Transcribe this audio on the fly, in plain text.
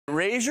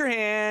raise your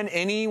hand.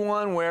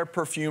 Anyone wear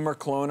perfume or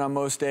cologne on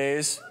most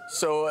days?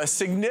 So a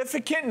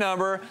significant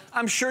number.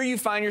 I'm sure you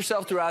find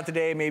yourself throughout the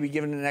day maybe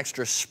giving an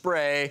extra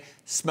spray.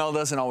 Smell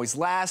doesn't always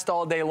last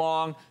all day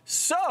long.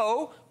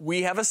 So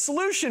we have a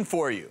solution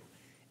for you.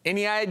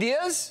 Any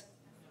ideas?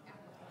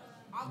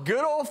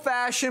 Good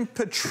old-fashioned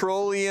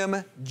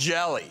petroleum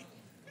jelly.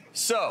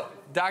 So,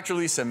 Dr.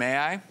 Lisa, may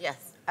I?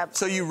 Yes,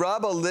 absolutely. So you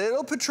rub a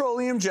little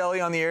petroleum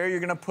jelly on the area. You're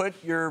gonna put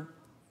your,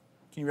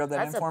 can you rub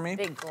that in for me?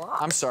 That's a big block.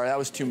 I'm sorry, that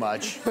was too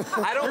much.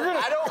 I don't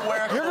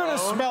wear cologne. You're gonna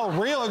smell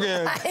real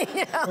good.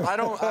 I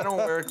don't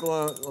wear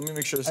cologne. Let me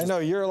make sure this is... I know,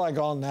 you're like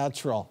all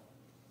natural.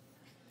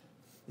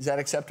 Is that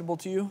acceptable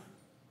to you?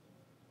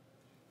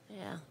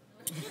 Yeah.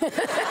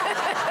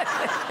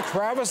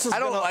 Travis is I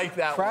don't gonna, like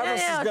that one.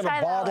 Travis is gonna try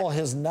that bottle one.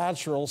 his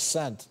natural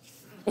scent.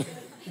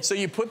 So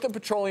you put the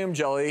petroleum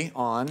jelly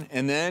on,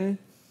 and then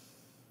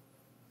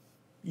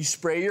you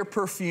spray your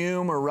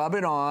perfume or rub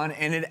it on,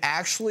 and it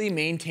actually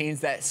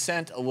maintains that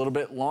scent a little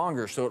bit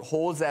longer. So it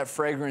holds that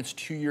fragrance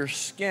to your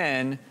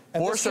skin,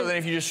 And more this so can- than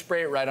if you just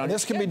spray it right on your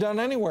This skin. can be done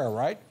anywhere,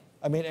 right?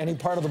 I mean, any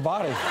part of the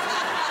body.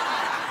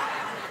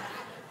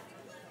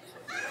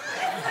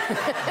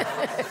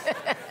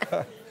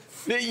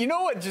 You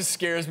know what just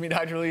scares me,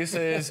 Dr.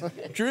 Lisa, is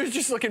Drew's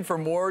just looking for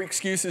more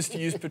excuses to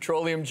use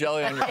petroleum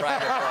jelly on your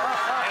private part.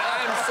 And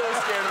I am so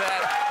scared of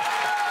that.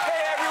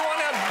 Hey, everyone,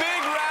 a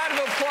big round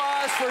of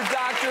applause for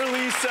Dr.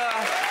 Lisa.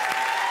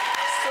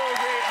 So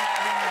great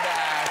having you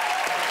back.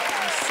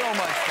 So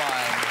much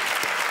fun.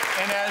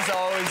 And as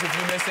always, if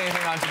you missed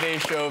anything on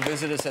today's show,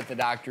 visit us at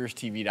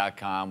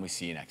thedoctorstv.com. We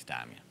see you next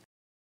time.